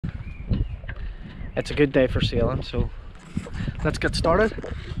it's a good day for sailing, so let's get started.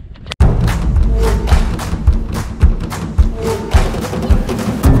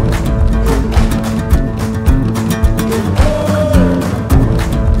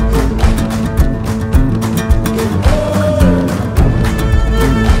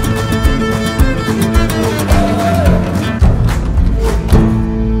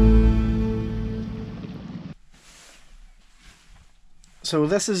 So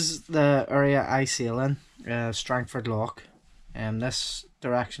this is the area I sail in, Strangford Loch, and this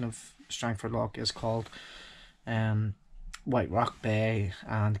direction of Strangford Loch is called White Rock Bay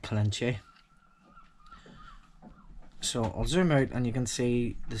and Calinchi. So I'll zoom out and you can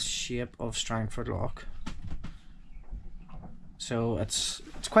see the shape of Strangford Loch. So it's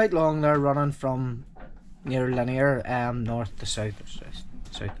quite long there, running from near linear north to south, or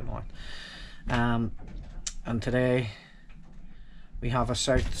south to north. And today we have a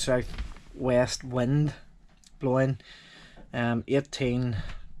south-southwest wind blowing 18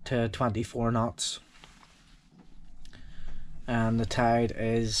 to 24 knots, and the tide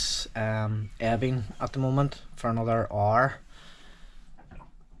is ebbing at the moment for another hour.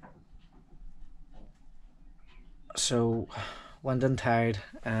 So wind and tide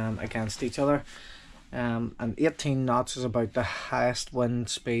against each other, and 18 knots is about the highest wind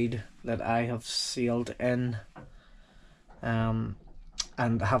speed that I have sailed in,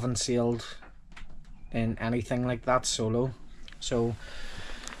 and haven't sailed in anything like that solo. So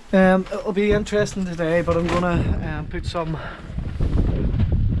it'll be interesting today, but I'm gonna put some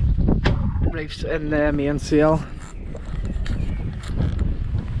reefs in the mainsail.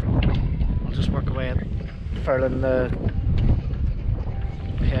 I'll just work away at furling the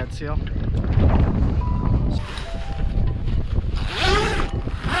head sail.